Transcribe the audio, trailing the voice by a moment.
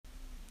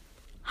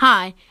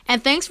Hi,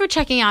 and thanks for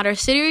checking out our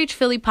City Reach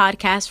Philly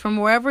podcast from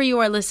wherever you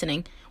are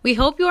listening. We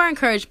hope you are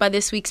encouraged by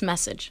this week's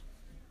message.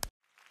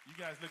 You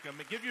guys look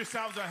amazing. Give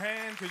yourselves a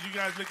hand because you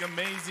guys look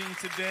amazing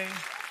today.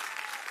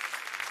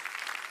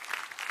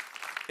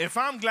 If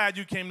I'm glad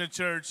you came to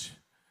church,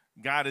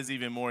 God is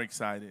even more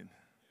excited.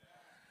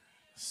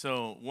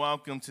 So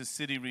welcome to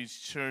City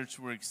Reach Church.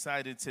 We're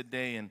excited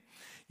today. And,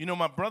 you know,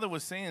 my brother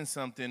was saying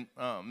something,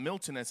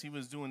 Milton, as he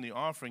was doing the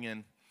offering,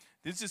 and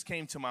this just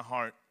came to my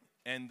heart.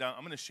 And I'm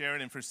going to share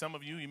it. And for some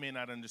of you, you may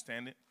not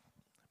understand it,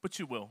 but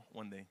you will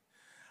one day.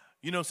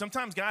 You know,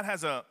 sometimes God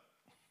has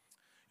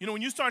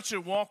when you start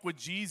your walk with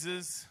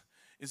Jesus,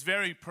 it's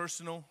very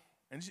personal.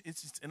 And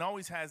it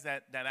always has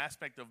that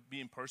aspect of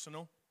being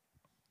personal.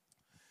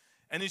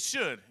 And it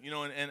should,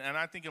 and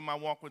I think in my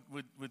walk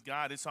with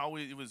God,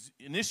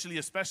 initially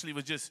especially, it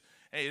was just,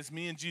 hey, it's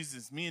me and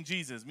Jesus, me and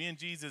Jesus, me and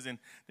Jesus. And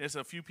there's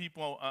a few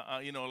people,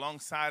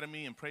 alongside of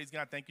me. And praise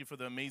God, thank you for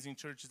the amazing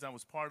churches I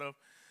was part of.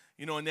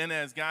 And then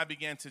as God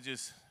began to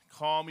just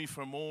call me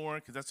for more,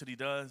 because that's what he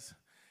does,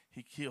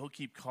 he'll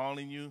keep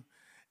calling you.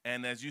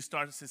 And as you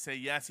start to say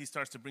yes, he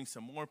starts to bring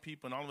some more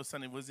people. And all of a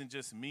sudden, it wasn't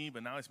just me,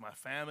 but now it's my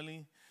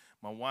family,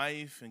 my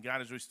wife. And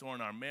God is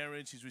restoring our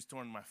marriage. He's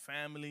restoring my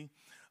family.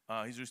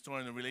 He's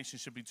restoring the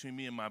relationship between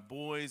me and my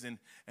boys. And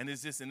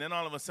it's this. And then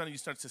all of a sudden, you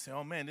start to say,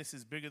 oh, man, this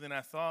is bigger than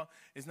I thought.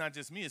 It's not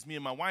just me. It's me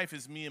and my wife.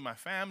 It's me and my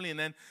family. And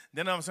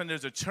then all of a sudden,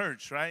 there's a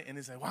church, right? And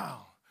it's like,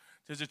 wow.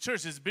 There's a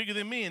church that's bigger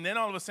than me. And then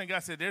all of a sudden,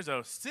 God said, there's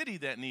a city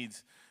that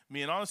needs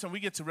me. And all of a sudden, we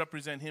get to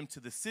represent him to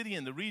the city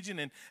and the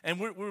region. And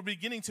we're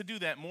beginning to do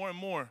that more and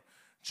more,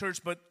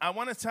 church. But I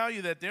want to tell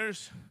you that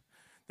there's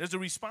a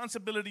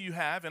responsibility you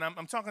have. And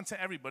I'm talking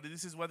to everybody.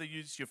 This is whether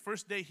it's your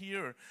first day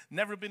here or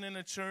never been in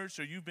a church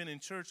or you've been in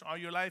church all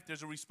your life.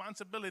 There's a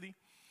responsibility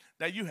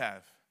that you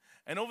have.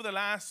 And over the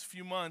last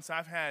few months,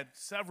 I've had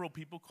several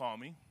people call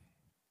me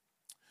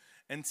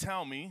and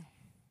tell me,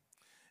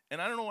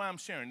 and I don't know why I'm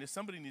sharing this.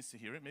 Somebody needs to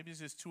hear it. Maybe it's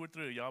just 2 or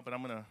 3 of y'all, but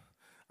I'm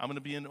gonna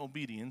be in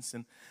obedience.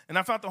 And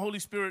I felt the Holy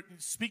Spirit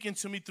speaking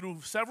to me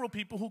through several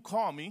people who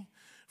call me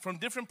from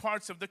different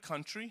parts of the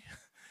country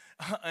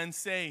and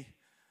say,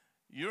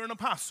 you're an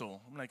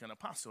apostle. I'm like, an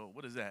apostle?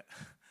 What is that?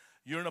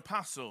 You're an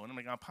apostle. And I'm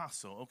like, an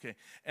apostle. Okay.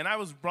 And I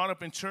was brought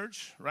up in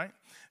church, right?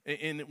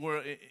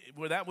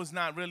 Where that was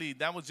not really,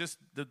 that was just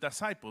the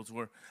disciples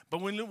were.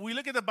 But when we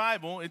look at the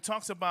Bible, it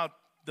talks about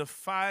the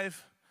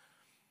 5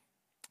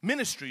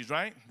 ministries,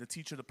 right? The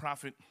teacher, the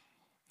prophet,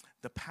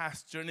 the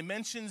pastor, and it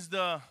mentions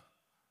the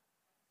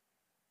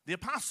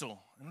apostle.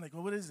 And I'm like,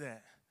 well, what is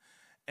that?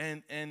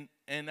 And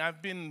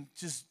I've been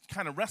just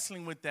kind of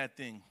wrestling with that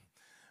thing.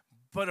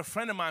 But a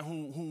friend of mine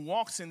who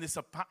walks in this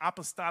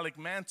apostolic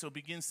mantle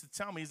begins to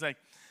tell me,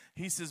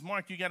 he says,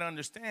 Mark, you got to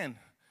understand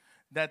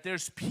that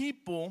there's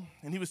people,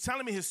 and he was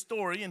telling me his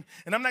story, and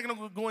I'm not going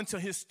to go into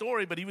his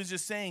story, but he was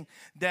just saying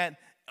that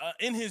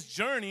in his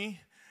journey,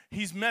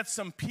 he's met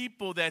some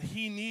people that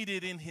he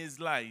needed in his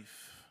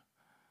life.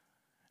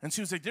 And she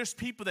was like, there's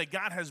people that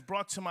God has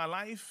brought to my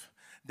life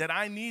that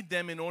I need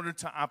them in order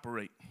to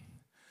operate.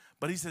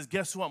 But he says,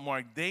 guess what,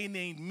 Mark? They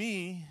need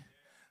me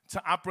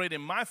to operate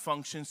in my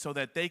function so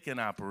that they can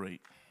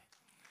operate.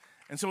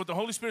 And so what the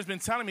Holy Spirit's been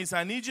telling me is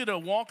I need you to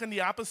walk in the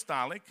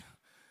apostolic,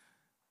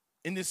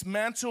 in this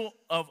mantle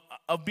of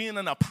being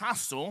an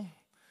apostle,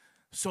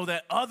 so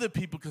that other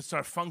people can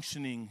start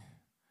functioning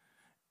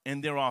in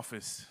their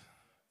office.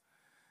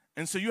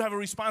 And so you have a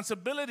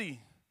responsibility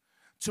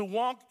to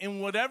walk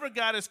in whatever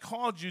God has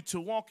called you to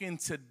walk in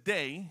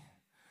today,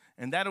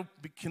 and that'll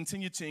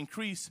continue to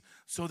increase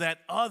so that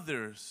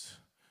others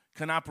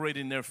can operate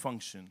in their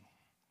function.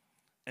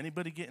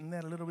 Anybody getting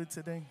that a little bit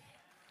today?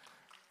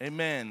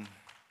 Amen.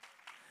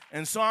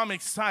 And so I'm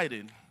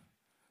excited.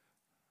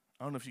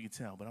 I don't know if you can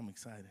tell, but I'm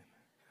excited.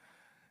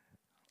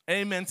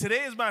 Amen.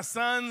 Today is my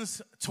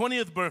son's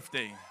 20th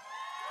birthday.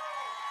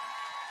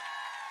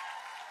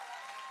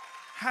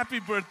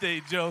 Happy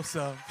birthday,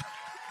 Joseph.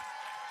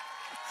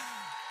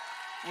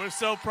 We're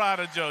so proud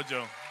of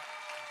JoJo.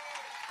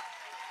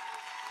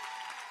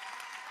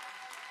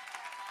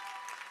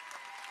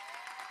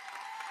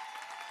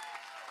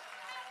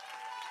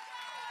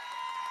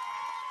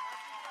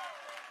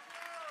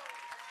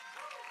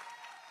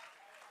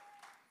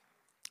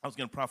 I was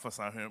going to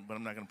prophesy here, but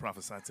I'm not going to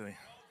prophesy today.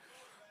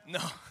 No.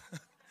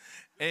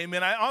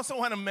 Amen. I also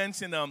want to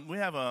mention we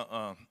have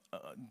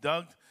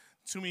Doug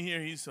Toomey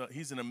here.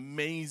 He's an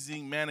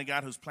amazing man of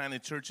God who's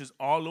planted churches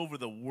all over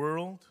the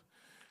world.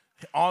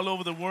 All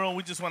over the world.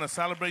 We just want to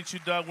celebrate you,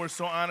 Doug. We're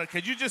so honored.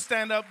 Could you just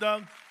stand up,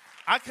 Doug?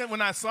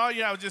 When I saw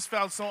you, I just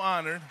felt so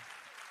honored.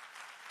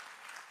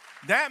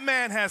 That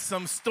man has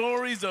some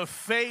stories of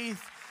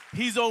faith.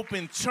 He's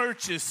opened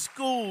churches,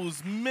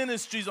 schools,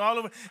 ministries all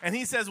over. And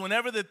he says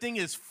whenever the thing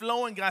is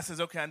flowing, God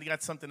says, okay, I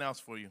got something else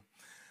for you.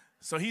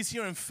 So he's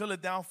here in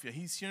Philadelphia.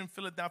 He's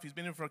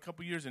been here for a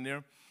couple years, and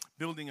they're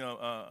building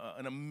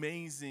an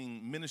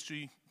amazing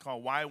ministry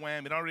called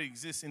YWAM. It already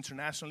exists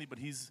internationally, but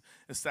he's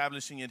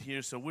establishing it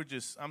here. So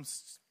I'm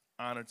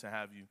honored to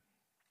have you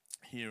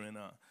here.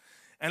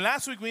 And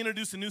last week we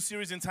introduced a new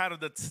series entitled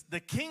The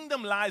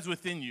Kingdom Lies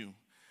Within You.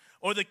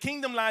 or the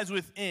kingdom lies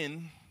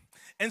within.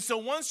 And so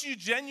once you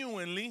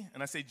genuinely,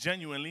 and I say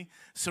genuinely,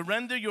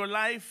 surrender your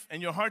life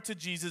and your heart to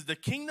Jesus, the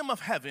kingdom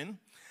of heaven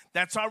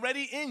that's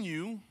already in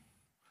you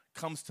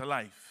comes to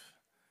life.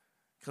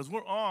 Because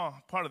we're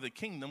all part of the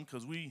kingdom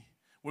because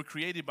we're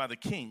created by the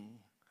King.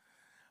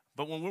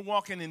 But when we're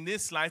walking in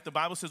this life, the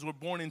Bible says we're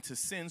born into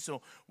sin.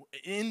 So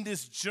in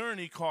this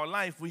journey called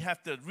life, we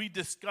have to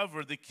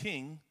rediscover the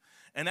King.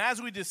 And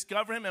as we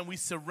discover him and we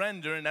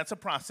surrender, and that's a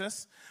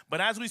process,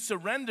 but as we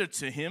surrender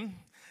to him,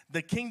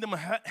 the kingdom of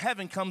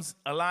heaven comes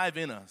alive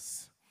in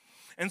us.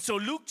 And so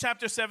Luke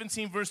chapter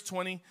 17, verse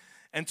 20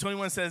 and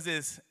 21 says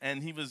this,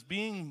 and he was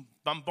being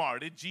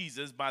bombarded,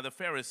 Jesus, by the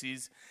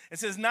Pharisees. It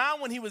says, now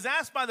when he was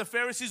asked by the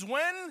Pharisees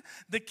when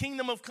the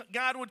kingdom of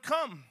God would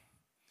come,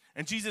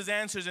 and Jesus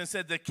answers and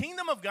said, the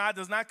kingdom of God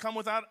does not come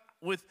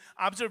with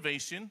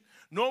observation,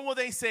 nor will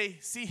they say,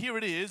 see, here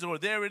it is, or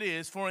there it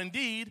is. For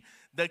indeed,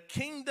 the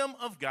kingdom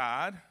of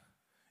God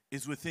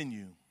is within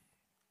you.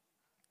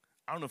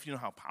 I don't know if you know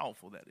how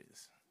powerful that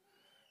is.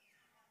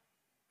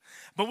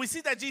 But we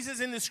see that Jesus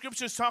in the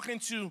scriptures talking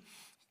to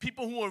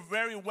people who were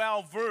very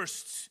well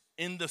versed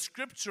in the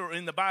scripture,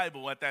 in the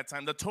Bible at that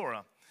time, the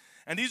Torah.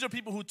 And these are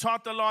people who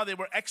taught the law. They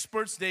were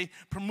experts. They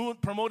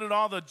promoted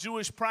all the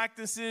Jewish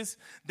practices.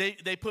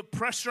 They put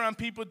pressure on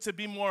people to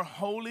be more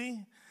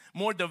holy,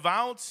 more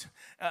devout.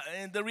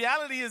 And the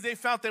reality is they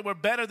felt they were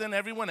better than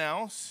everyone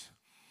else.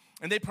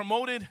 And they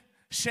promoted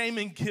shame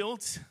and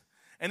guilt.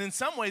 And in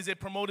some ways, they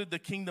promoted the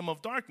kingdom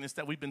of darkness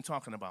that we've been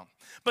talking about.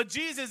 But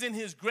Jesus, in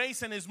his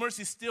grace and his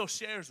mercy, still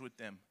shares with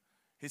them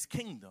his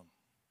kingdom.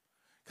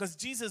 Because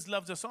Jesus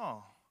loves us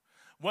all.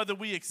 Whether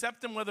we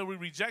accept him, whether we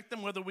reject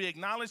him, whether we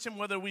acknowledge him,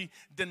 whether we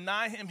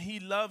deny him,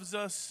 he loves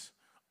us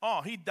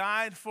all. He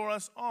died for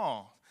us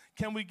all.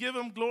 Can we give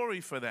him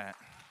glory for that?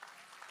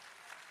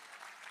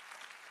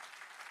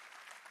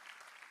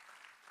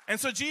 And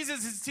so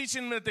Jesus is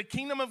teaching that the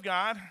kingdom of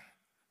God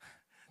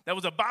that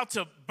was about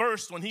to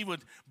burst when he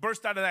would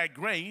burst out of that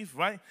grave,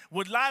 right,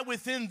 would lie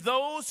within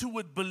those who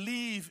would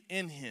believe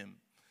in him.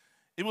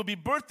 It would be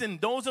birthed in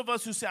those of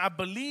us who say, I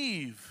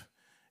believe.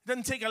 It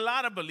doesn't take a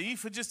lot of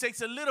belief. It just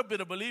takes a little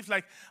bit of belief.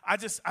 Like,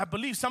 I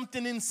believe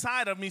something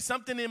inside of me,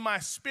 something in my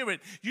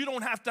spirit. You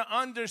don't have to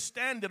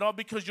understand it all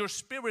because your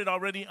spirit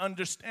already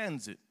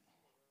understands it.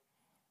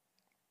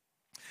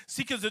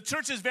 See, because the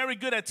church is very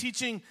good at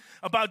teaching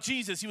about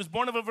Jesus. He was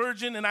born of a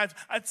virgin, and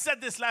I'd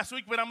said this last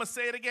week, but I'm going to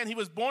say it again. He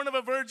was born of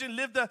a virgin,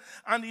 lived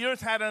on the earth,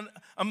 had an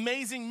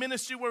amazing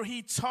ministry where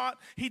he taught,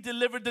 he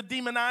delivered the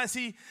demonized,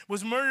 he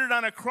was murdered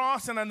on a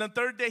cross, and on the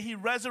third day he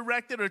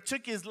resurrected or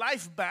took his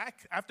life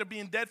back after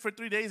being dead for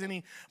 3 days, and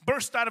he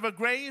burst out of a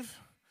grave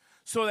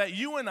so that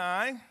you and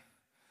I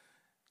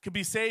could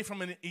be saved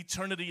from an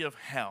eternity of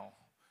hell.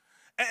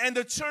 And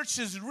the church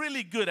is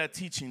really good at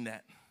teaching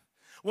that.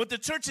 What the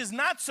church is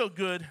not so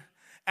good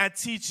at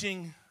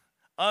teaching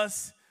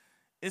us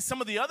is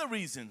some of the other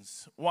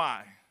reasons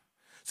why.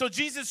 So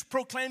Jesus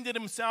proclaimed it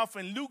himself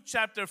in Luke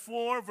chapter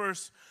 4,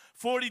 verse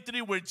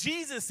 43, where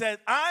Jesus said,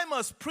 I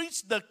must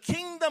preach the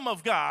kingdom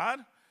of God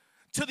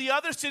to the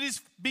other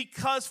cities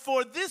because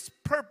for this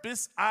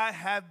purpose I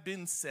have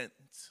been sent.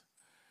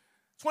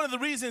 It's one of the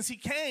reasons he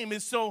came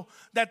is so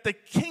that the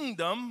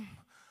kingdom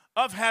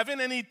of heaven,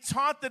 and he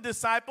taught the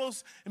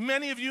disciples.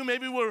 Many of you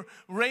maybe were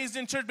raised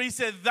in church, but he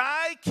said,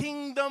 thy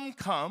kingdom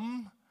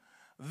come,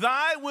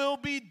 thy will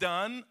be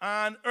done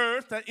on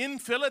earth, in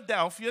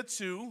Philadelphia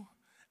too,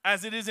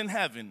 as it is in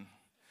heaven.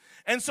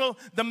 And so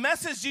the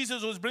message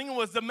Jesus was bringing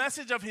was the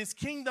message of his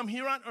kingdom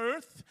here on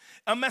earth,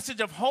 a message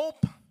of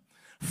hope,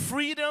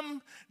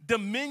 freedom,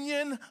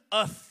 dominion,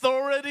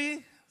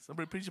 authority.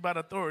 Somebody preach about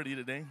authority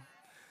today.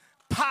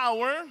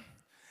 Power,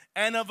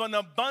 and of an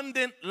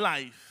abundant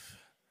life.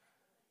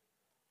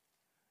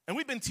 And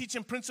we've been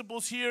teaching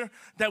principles here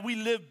that we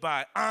live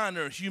by: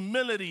 honor,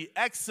 humility,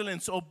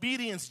 excellence,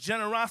 obedience,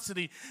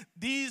 generosity.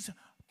 These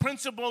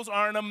principles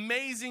are an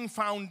amazing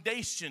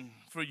foundation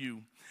for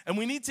you. And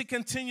we need to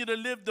continue to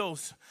live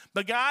those.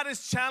 But God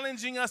is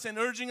challenging us and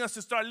urging us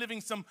to start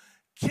living some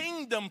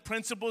kingdom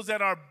principles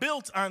that are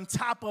built on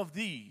top of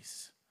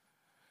these.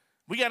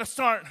 We got to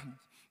start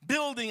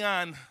building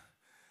on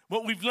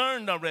what we've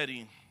learned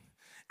already.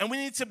 And we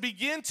need to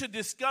begin to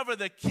discover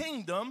the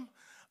kingdom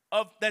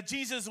that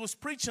Jesus was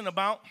preaching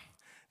about,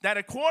 that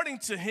according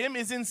to him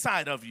is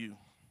inside of you.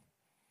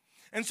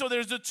 And so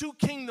there's the two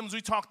kingdoms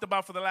we talked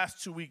about for the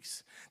last 2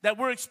 weeks that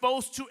we're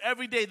exposed to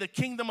every day. The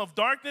kingdom of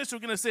darkness, we're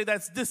going to say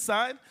that's this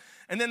side.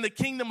 And then the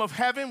kingdom of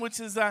heaven, which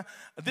is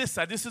this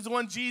side. This is the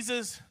one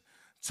Jesus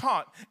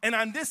taught. And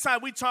on this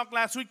side, we talked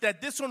last week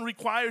that this one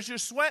requires your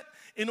sweat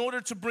in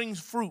order to bring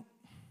fruit.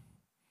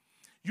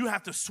 You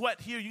have to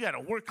sweat here. You got to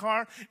work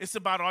hard. It's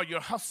about all your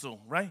hustle,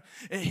 right?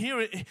 And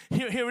here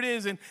it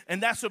is, and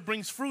that's what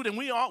brings fruit. And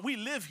we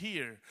live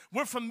here.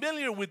 We're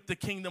familiar with the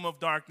kingdom of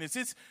darkness.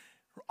 It's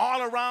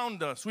all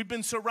around us. We've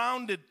been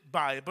surrounded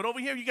by it. But over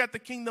here, you got the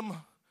kingdom.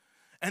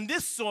 And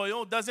this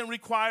soil doesn't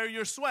require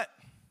your sweat.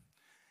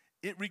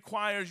 It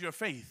requires your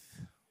faith.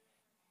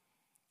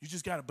 You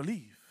just got to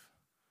believe.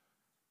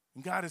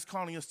 And God is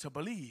calling us to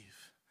believe.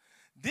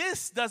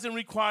 This doesn't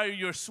require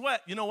your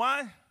sweat. You know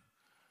why?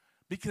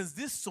 Because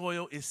this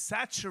soil is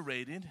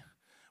saturated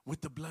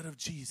with the blood of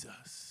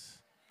Jesus.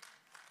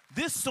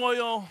 This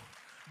soil,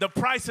 the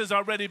price has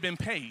already been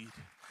paid.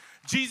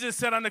 Jesus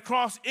said on the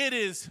cross, it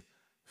is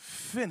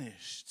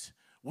finished.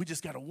 We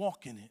just got to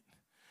walk in it.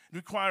 It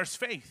requires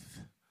faith.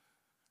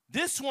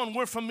 This one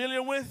we're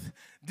familiar with.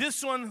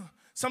 This one,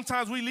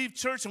 sometimes we leave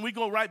church and we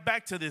go right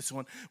back to this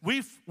one.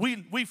 We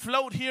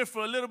float here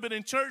for a little bit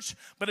in church,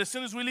 but as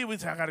soon as we leave, we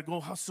say, I got to go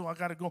hustle, I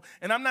got to go.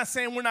 And I'm not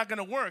saying we're not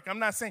going to work. I'm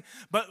not saying,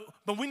 but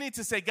we need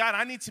to say, God,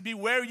 I need to be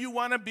where you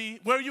want to be,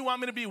 where you want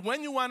me to be,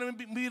 when you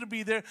want me to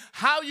be there,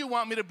 how you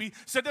want me to be.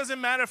 So it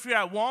doesn't matter if you're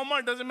at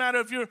Walmart, it doesn't matter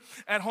if you're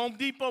at Home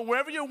Depot,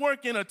 wherever you're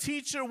working, a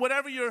teacher,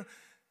 whatever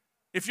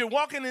if you're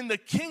walking in the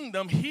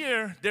kingdom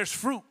here, there's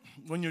fruit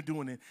when you're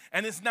doing it.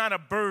 And it's not a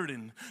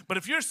burden. But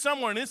if you're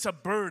somewhere and it's a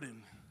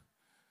burden.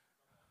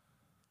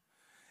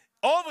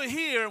 Over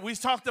here, we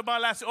talked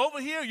about last, over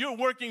here, you're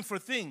working for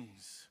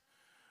things.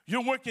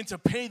 You're working to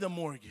pay the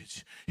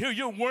mortgage. Here,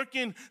 you're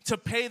working to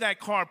pay that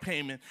car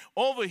payment.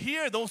 Over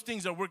here, those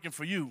things are working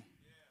for you.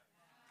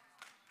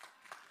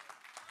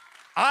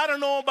 I don't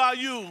know about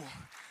you.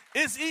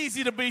 It's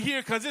easy to be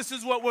here because this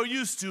is what we're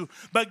used to.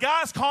 But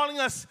God's calling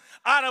us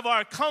out of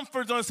our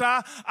comfort zone. So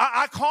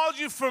I called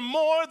you for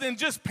more than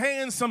just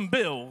paying some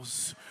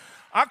bills.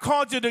 I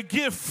called you to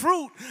give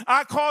fruit.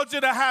 I called you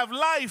to have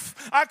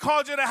life. I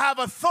called you to have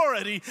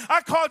authority.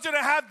 I called you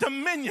to have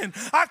dominion.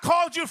 I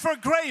called you for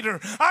greater.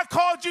 I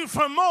called you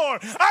for more.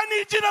 I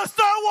need you to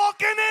start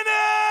walking in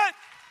it.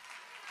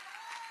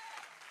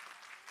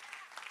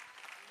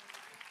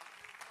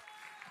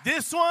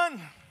 This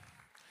one,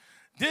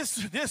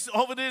 this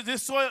over there,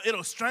 this soil,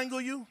 it'll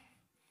strangle you.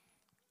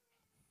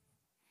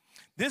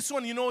 This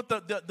one, you know what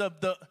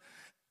the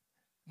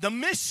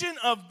mission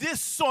of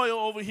this soil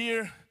over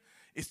here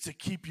is to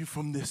keep you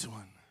from this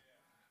one.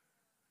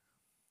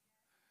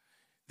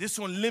 This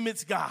one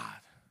limits God.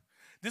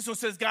 This one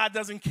says God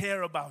doesn't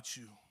care about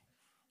you.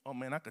 Oh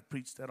man, I could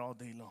preach that all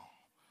day long.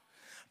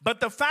 But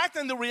the fact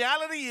and the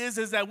reality is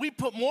that we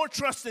put more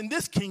trust in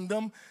this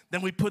kingdom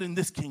than we put in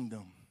this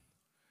kingdom.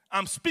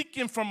 I'm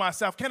speaking for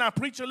myself. Can I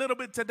preach a little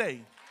bit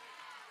today?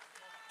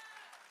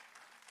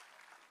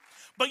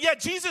 But yet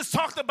Jesus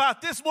talked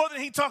about this more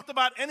than he talked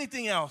about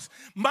anything else.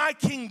 My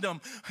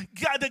kingdom,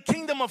 God, the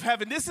kingdom of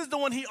heaven. This is the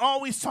one he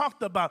always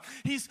talked about.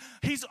 He's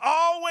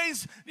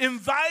always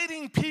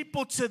inviting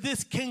people to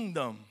this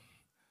kingdom.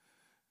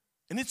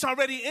 And it's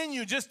already in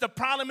you. Just the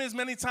problem is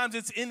many times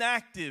it's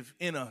inactive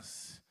in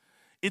us.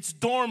 It's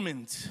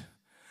dormant.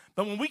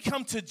 But when we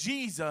come to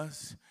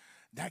Jesus,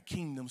 that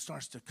kingdom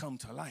starts to come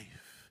to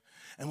life.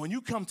 And when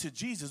you come to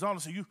Jesus, all of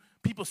a sudden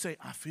people say,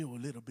 I feel a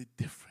little bit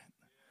different.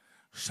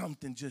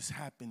 Something just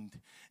happened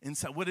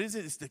inside. What is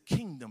it? It's the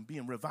kingdom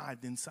being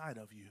revived inside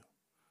of you.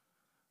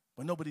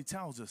 But nobody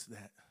tells us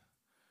that.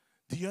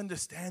 Do you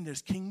understand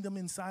there's kingdom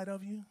inside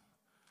of you?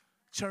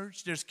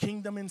 Church, there's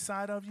kingdom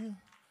inside of you.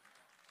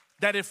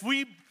 That if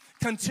we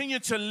continue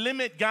to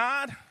limit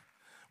God,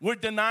 we're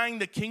denying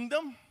the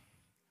kingdom.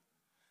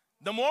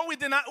 The more we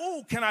deny,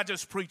 can I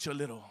just preach a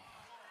little?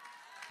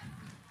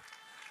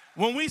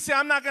 When we say,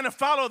 I'm not going to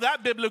follow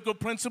that biblical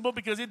principle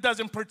because it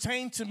doesn't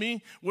pertain to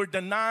me, we're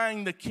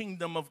denying the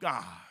kingdom of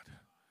God.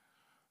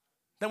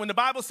 That when the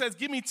Bible says,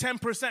 give me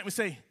 10%, we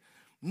say,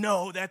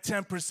 no, that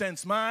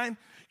 10%'s mine.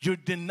 You're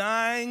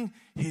denying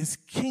his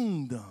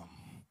kingdom.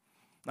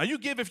 Now, you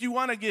give if you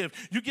want to give.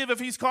 You give if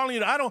he's calling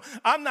you.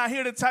 I'm not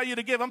here to tell you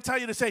to give. I'm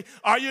telling you to say,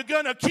 are you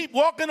going to keep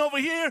walking over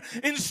here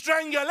in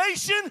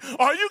strangulation?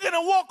 Or are you going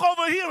to walk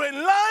over here in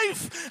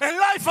life and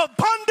life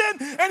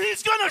abundant? And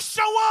he's going to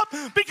show up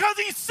because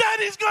he said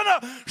he's going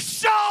to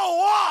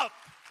show up.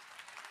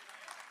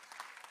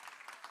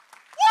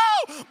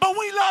 Woo! But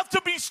we love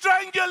to be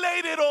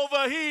strangulated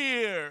over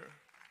here.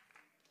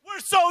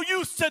 We're so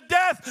used to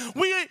death,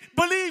 we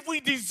believe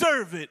we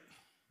deserve it.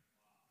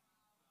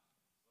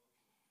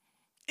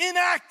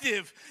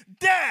 Inactive,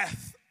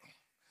 death.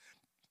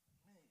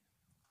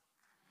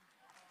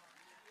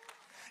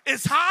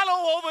 It's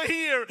hollow over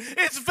here.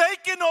 It's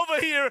vacant over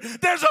here.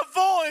 There's a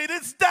void.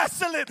 It's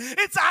desolate.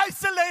 It's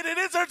isolated.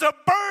 There's a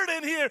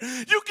burden here.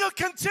 You can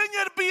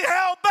continue to be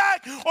held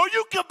back or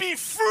you can be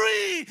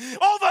free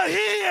over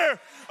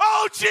here.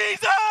 Oh,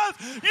 Jesus,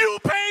 you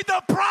paid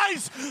the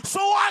price so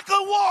I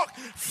could walk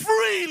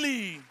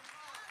freely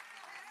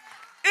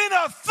in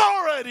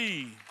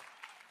authority.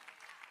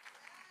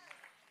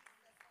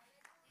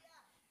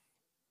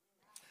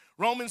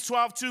 Romans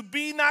 12:2,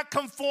 be not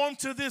conformed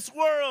to this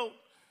world.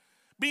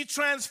 Be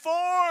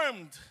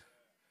transformed.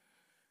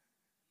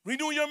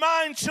 Renew your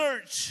mind,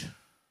 church.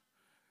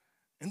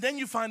 And then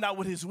you find out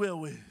what his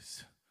will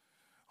is.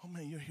 Oh,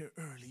 man, you're here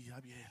early,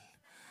 Javier.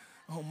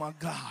 Oh, my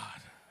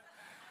God.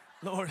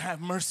 Lord, have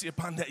mercy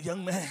upon that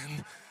young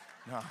man.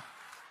 No,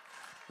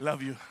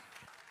 love you.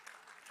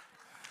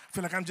 I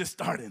feel like I'm just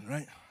starting,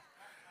 right?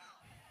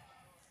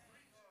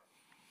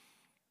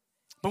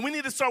 But we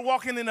need to start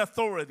walking in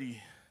authority.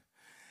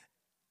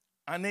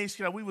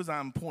 We was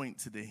on point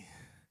today.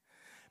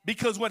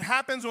 Because what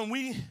happens when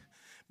we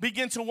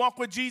begin to walk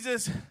with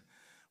Jesus,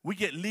 we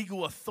get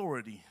legal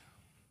authority.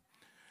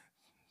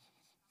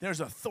 There's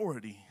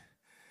authority.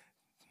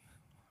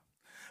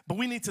 But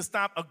we need to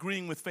stop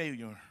agreeing with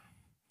failure.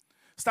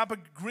 Stop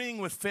agreeing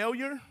with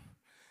failure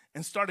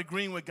and start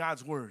agreeing with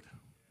God's word.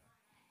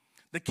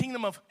 The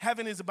kingdom of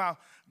heaven is about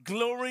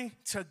glory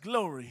to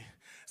glory.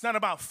 It's not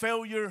about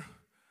failure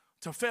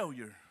to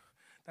failure.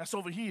 That's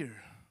over here.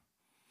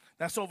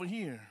 That's over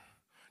here.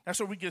 That's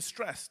where we get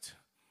stressed.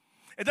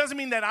 It doesn't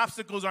mean that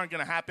obstacles aren't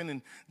going to happen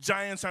and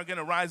giants aren't going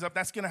to rise up.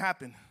 That's going to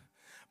happen.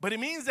 But it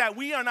means that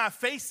we are not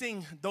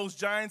facing those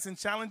giants and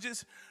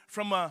challenges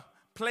from a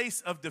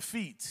place of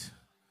defeat.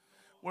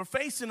 We're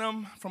facing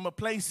them from a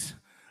place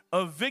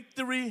of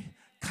victory,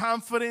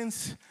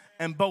 confidence,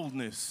 and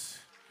boldness.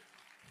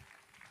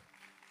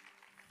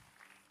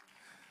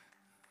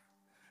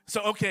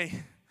 So, okay,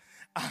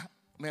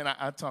 man,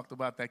 I talked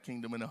about that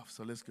kingdom enough,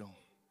 so let's go.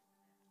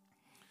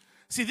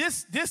 See,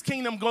 this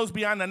kingdom goes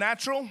beyond the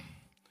natural,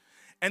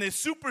 and it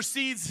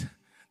supersedes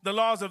the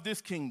laws of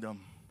this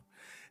kingdom.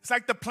 It's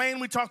like the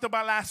plane we talked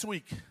about last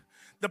week.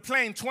 The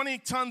plane, 20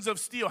 tons of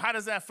steel. How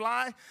does that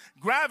fly?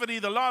 Gravity,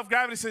 the law of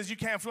gravity says you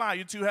can't fly.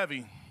 You're too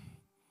heavy.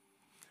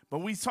 But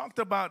we talked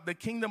about the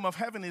kingdom of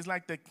heaven is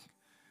like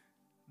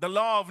the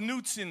law of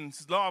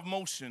Newton's law of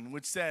motion,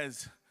 which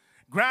says,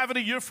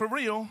 gravity, you're for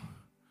real.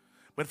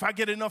 But if I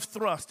get enough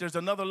thrust, there's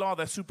another law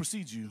that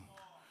supersedes you.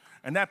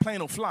 And that plane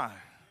will fly.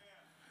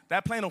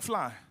 That plane will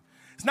fly.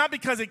 It's not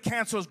because it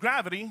cancels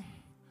gravity.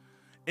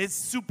 It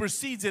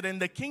supersedes it,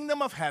 and the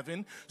kingdom of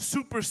heaven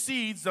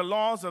supersedes the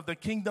laws of the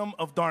kingdom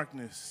of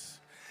darkness.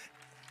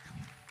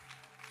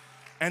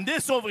 And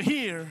this over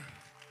here,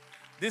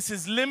 this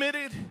is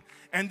limited,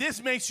 and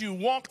this makes you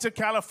walk to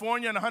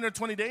California in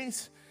 120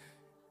 days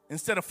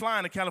instead of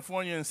flying to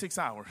California in 6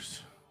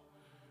 hours.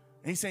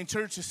 And he's saying,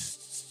 church,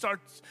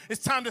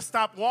 it's time to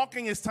stop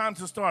walking. It's time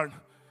to start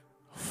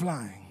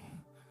flying.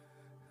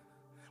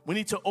 We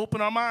need to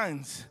open our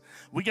minds.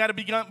 We got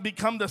to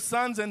become the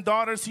sons and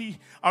daughters he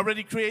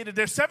already created.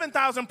 There's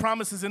 7,000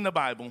 promises in the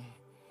Bible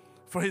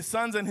for his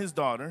sons and his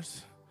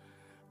daughters.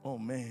 Oh,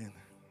 man.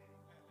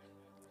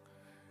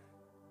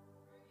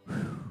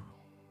 Whew.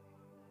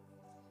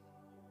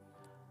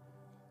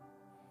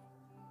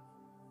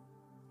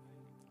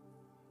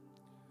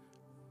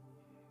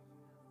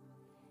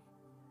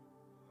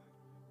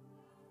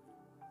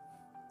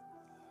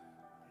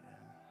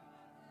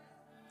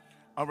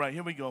 All right,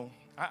 here we go.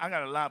 I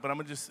got a lot, but I'm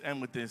going to just end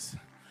with this.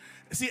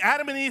 See,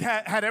 Adam and Eve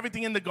had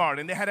everything in the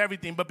garden. They had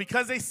everything. But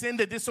because they sinned,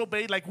 they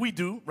disobeyed like we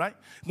do, right?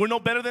 We're no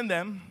better than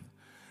them.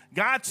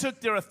 God took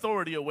their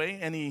authority away,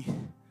 and he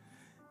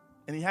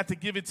had to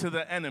give it to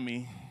the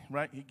enemy,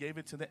 right? He gave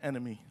it to the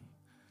enemy.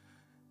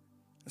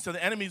 And so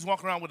the enemy's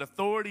walking around with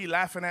authority,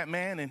 laughing at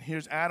man, and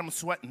here's Adam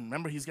sweating.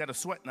 Remember, he's got to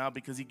sweat now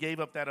because he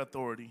gave up that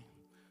authority.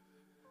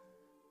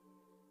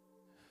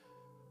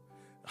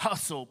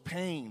 Hustle,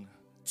 pain,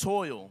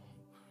 toil.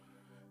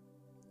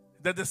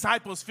 The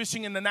disciples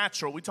fishing in the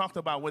natural. We talked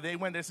about where they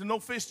went. They said, no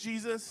fish,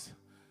 Jesus.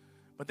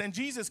 But then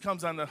Jesus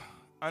comes on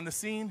the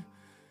scene,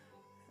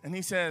 and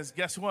he says,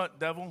 guess what,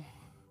 devil?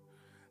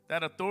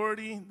 That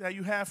authority that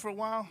you had for a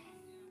while,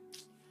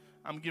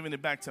 I'm giving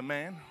it back to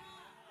man.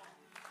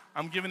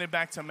 I'm giving it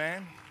back to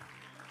man.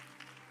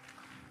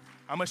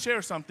 I'm going to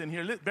share something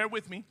here. Bear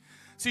with me.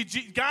 See,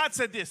 God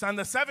said this. On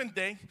the seventh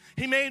day,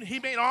 he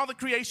made all the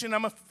creation.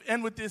 I'm going to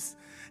end with this.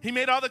 He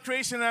made all the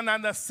creation, and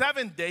on the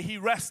seventh day, he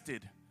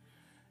rested.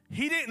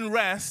 He didn't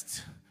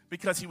rest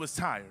because he was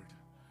tired.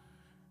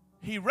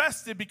 He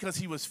rested because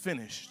he was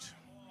finished.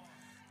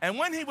 And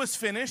when he was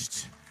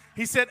finished,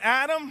 he said,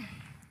 Adam,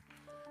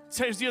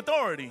 here's the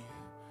authority.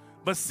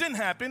 But sin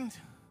happened,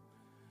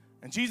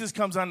 and Jesus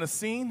comes on the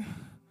scene,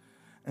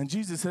 and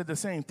Jesus said the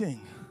same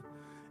thing.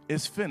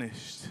 It's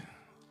finished.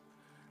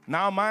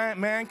 Now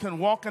man can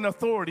walk in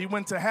authority. He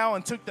went to hell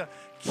and took the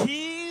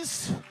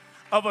keys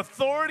of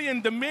authority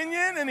and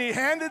dominion, and he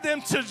handed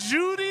them to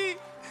Judy.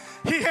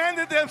 He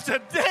handed them to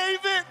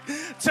David,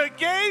 to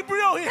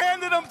Gabriel. He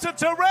handed them to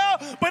Terrell.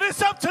 But it's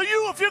up to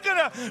you if you're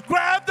going to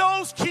grab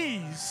those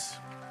keys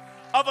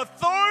of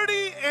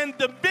authority and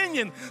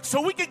dominion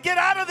so we can get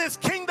out of this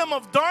kingdom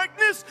of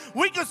darkness.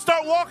 We can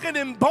start walking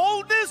in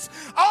boldness.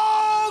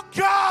 Oh,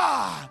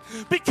 God,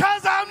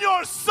 because I'm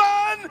your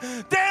son,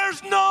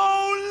 there's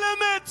no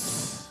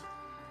limits.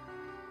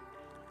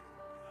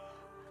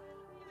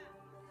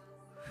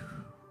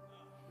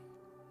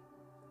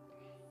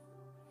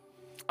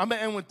 I'm going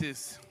to end with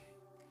this.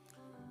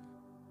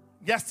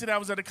 Yesterday I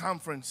was at a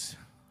conference,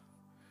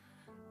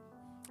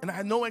 and I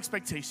had no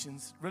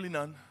expectations, really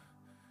none.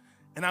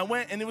 And I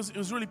went, and it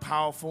was really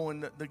powerful,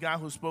 and the guy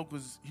who spoke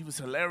was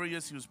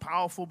hilarious, he was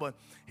powerful, but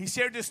he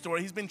shared this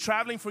story. He's been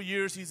traveling for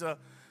years. He's a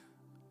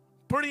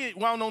pretty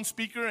well-known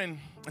speaker, and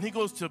he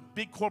goes to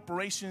big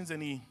corporations,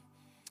 and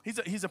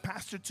he's a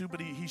pastor too,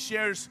 but he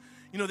shares,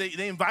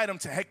 they invite him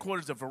to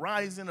headquarters of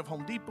Verizon, of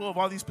Home Depot, of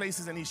all these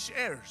places, and he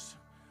shares.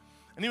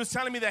 And he was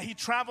telling me that he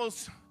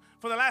travels,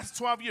 for the last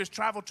 12 years,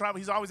 travel.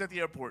 He's always at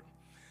the airport.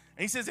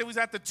 And he says he was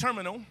at the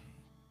terminal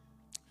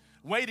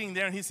waiting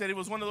there, and he said it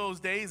was one of those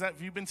days.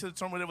 Have you been to the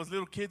terminal where there was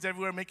little kids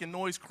everywhere making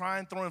noise,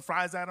 crying, throwing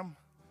fries at him?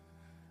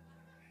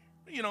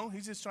 You know,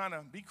 he's just trying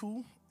to be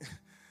cool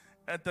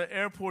at the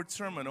airport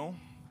terminal.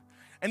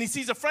 And he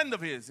sees a friend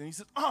of his, and he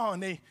says, oh,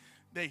 and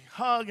they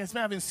hug and say,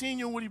 I haven't seen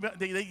you.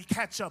 They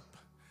catch up.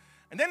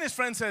 And then his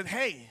friend said,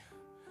 hey,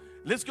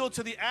 let's go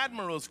to the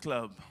Admirals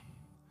Club.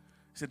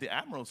 He said, the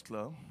Admirals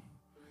Club?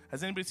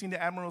 Has anybody seen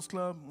the Admirals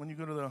Club?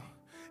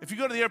 If you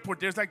go to the airport,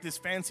 there's like this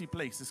fancy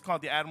place. It's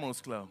called the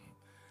Admirals Club.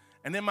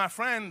 And then my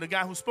friend, the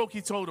guy who spoke,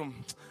 he told him,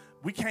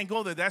 we can't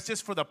go there. That's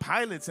just for the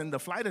pilots and the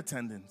flight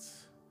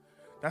attendants.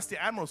 That's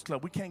the Admirals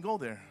Club. We can't go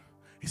there.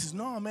 He says,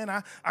 no, man,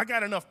 I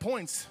got enough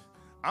points.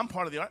 I'm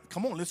part of the,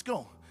 come on, let's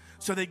go.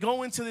 So they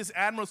go into this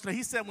Admirals Club.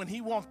 He said when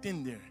he walked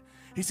in there,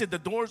 he said the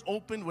doors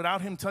opened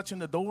without him touching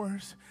the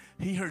doors.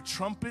 He heard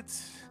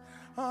trumpets.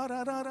 Ah,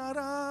 da, da, da,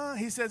 da.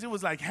 He says it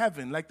was like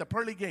heaven, like the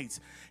pearly gates.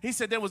 He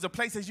said there was a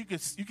place that you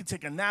could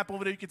take a nap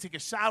over there. You could take a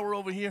shower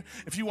over here.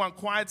 If you want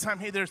quiet time,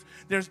 hey, there's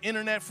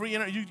internet, free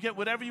internet. You get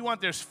whatever you want.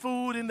 There's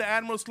food in the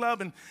Admirals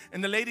Club.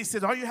 And the lady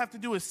said, all you have to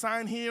do is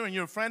sign here, and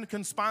your friend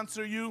can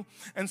sponsor you.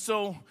 And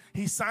so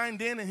he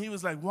signed in, and he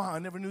was like, wow, I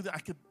never knew that I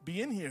could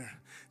be in here.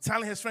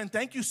 Telling his friend,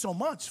 thank you so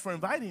much for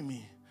inviting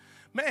me.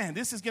 Man,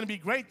 this is going to be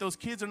great. Those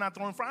kids are not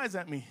throwing fries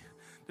at me.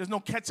 There's no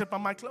ketchup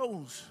on my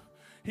clothes.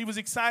 He was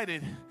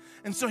excited.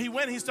 And so he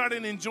went, he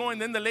started enjoying.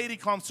 Then the lady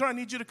called him, sir, I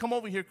need you to come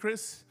over here,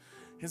 Chris.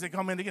 He's like,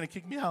 oh, man, they're going to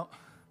kick me out.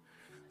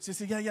 She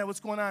said, yeah,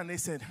 what's going on? And they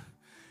said,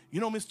 you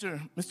know, Mr.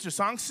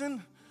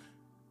 Songson,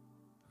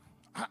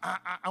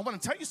 I want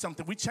to tell you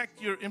something. We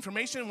checked your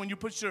information when you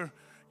put your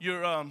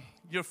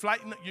flight,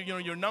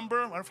 your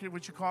number, I forget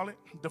what you call it,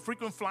 the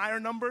frequent flyer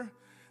number.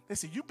 They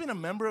said, you've been a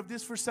member of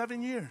this for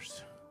 7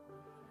 years.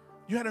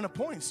 You had enough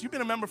points. You've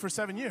been a member for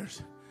 7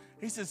 years.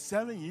 He said,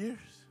 7 years?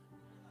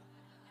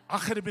 I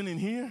could have been in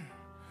here,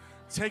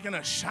 taking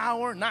a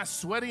shower, not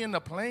sweaty in the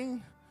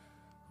plane.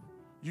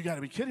 You got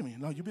to be kidding me.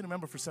 No, you've been a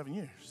member for 7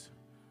 years.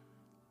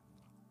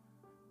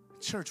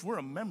 Church, we're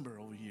a member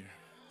over here.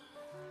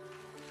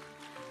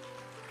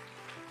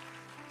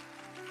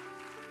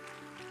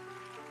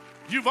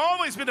 You've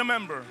always been a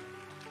member.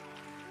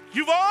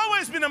 You've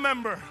always been a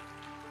member.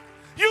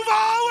 You've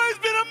always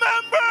been a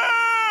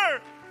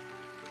member.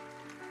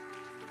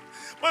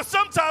 But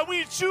sometimes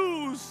we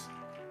choose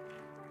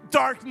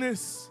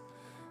darkness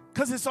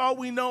because it's all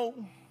we know.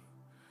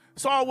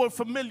 It's all we're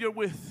familiar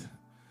with.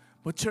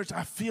 But church,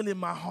 I feel in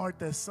my heart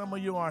that some of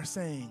you are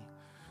saying,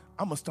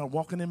 I'm going to start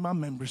walking in my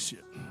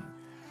membership.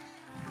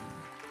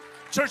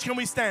 Church, can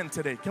we stand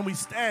today? Can we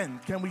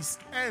stand? Can we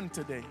stand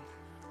today?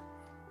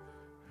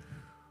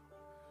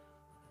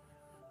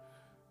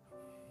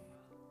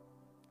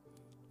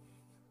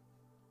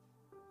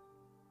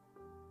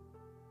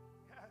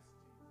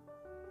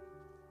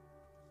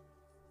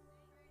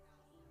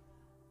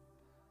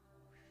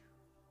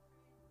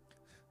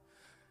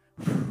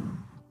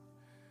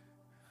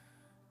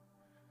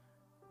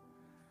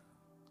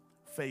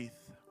 Faith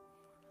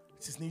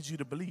just needs you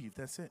to believe.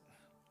 That's it.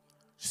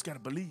 Just got to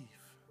believe.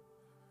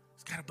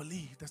 Just got to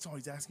believe. That's all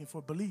he's asking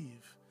for.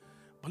 Believe.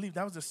 Believe.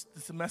 That was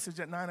the message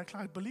at 9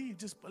 o'clock. Believe.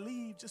 Just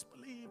believe. Just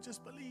believe.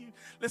 Just believe.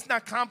 Let's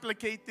not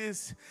complicate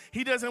this.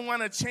 He doesn't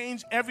want to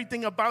change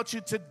everything about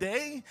you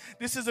today.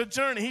 This is a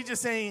journey. He's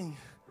just saying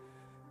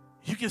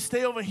you can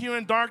stay over here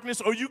in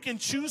darkness, or you can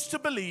choose to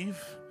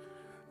believe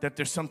that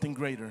there's something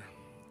greater,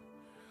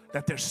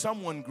 that there's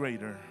someone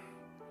greater.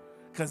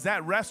 Because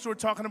that rest we're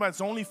talking about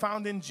is only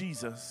found in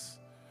Jesus.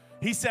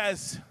 He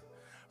says,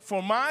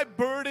 for my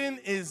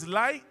burden is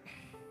light.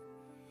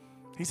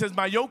 He says,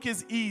 my yoke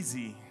is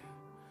easy,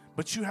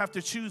 but you have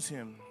to choose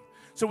him.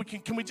 So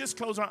can we just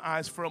close our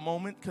eyes for a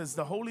moment, because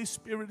the Holy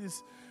Spirit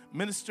is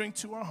ministering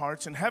to our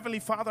hearts. And Heavenly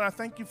Father, I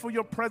thank you for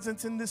your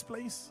presence in this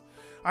place.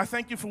 I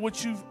thank you for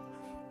what you've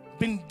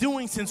been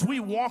doing since we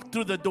walked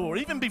through the door,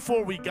 even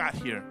before we got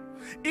here,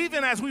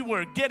 even as we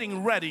were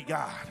getting ready,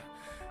 God.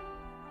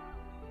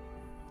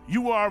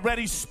 You were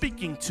already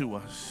speaking to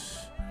us.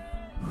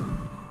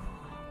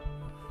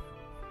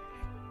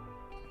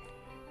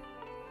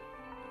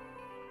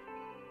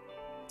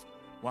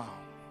 Wow.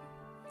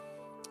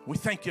 We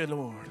thank you,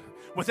 Lord.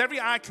 With every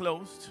eye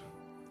closed,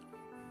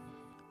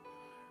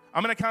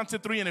 I'm going to count to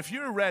 3. And if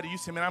you're ready, you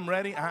say, man, I'm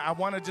ready. I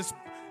want to just,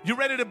 you're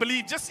ready to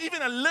believe just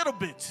even a little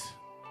bit.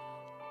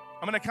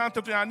 I'm going to count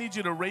to 3. I need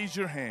you to raise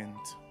your hand.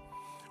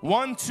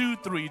 1, 2,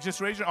 3. Just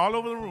raise your, all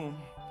over the room.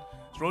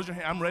 Raise your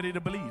hand. I'm ready to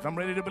believe. I'm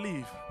ready to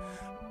believe.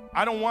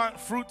 I don't want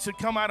fruit to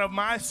come out of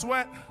my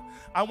sweat.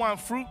 I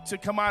want fruit to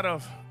come out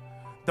of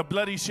the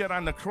blood he shed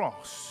on the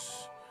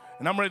cross.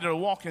 And I'm ready to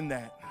walk in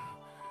that.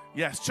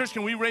 Yes, church,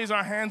 can we raise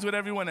our hands with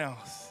everyone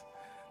else?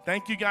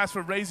 Thank you guys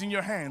for raising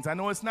your hands. I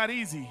know it's not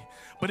easy,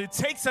 but it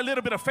takes a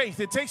little bit of faith.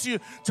 It takes you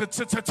to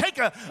take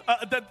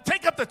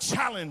up the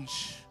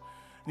challenge.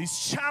 And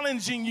he's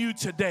challenging you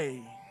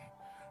today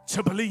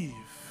to believe,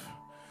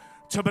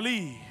 to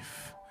believe,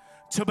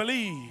 to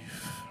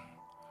believe.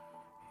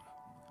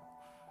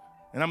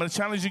 And I'm going to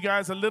challenge you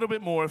guys a little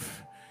bit more.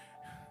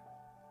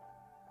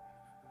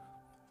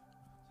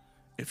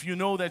 If you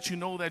know that you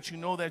know that you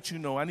know that you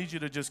know, I need you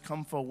to just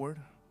come forward.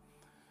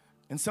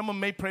 And someone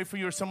may pray for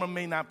you or someone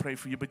may not pray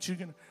for you, but you're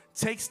going to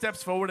take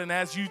steps forward. And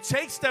as you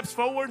take steps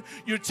forward,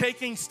 you're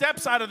taking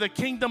steps out of the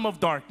kingdom of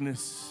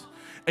darkness.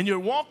 And you're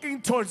walking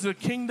towards the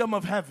kingdom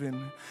of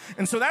heaven.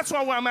 And so that's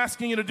why I'm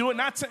asking you to do it,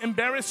 not to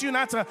embarrass you,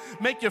 not to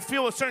make you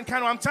feel a certain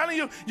kind of, I'm telling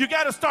you, you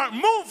got to start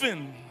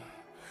moving.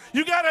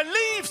 You got to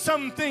leave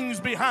some things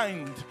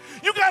behind.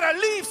 You got to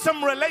leave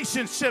some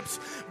relationships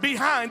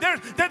behind.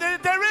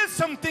 There is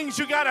some things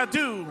you got to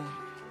do.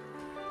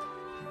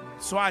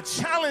 So I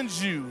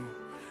challenge you,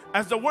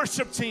 as the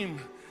worship team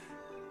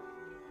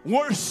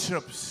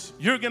worships,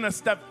 you're going to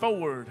step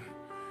forward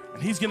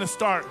and he's going to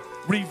start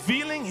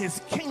revealing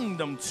his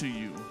kingdom to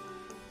you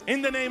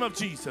in the name of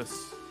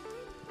Jesus.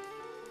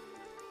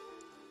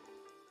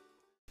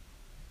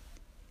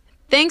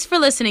 Thanks for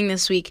listening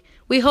this week.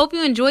 We hope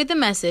you enjoyed the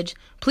message.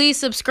 Please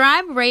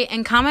subscribe, rate,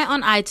 and comment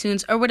on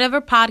iTunes or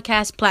whatever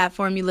podcast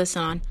platform you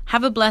listen on.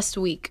 Have a blessed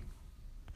week.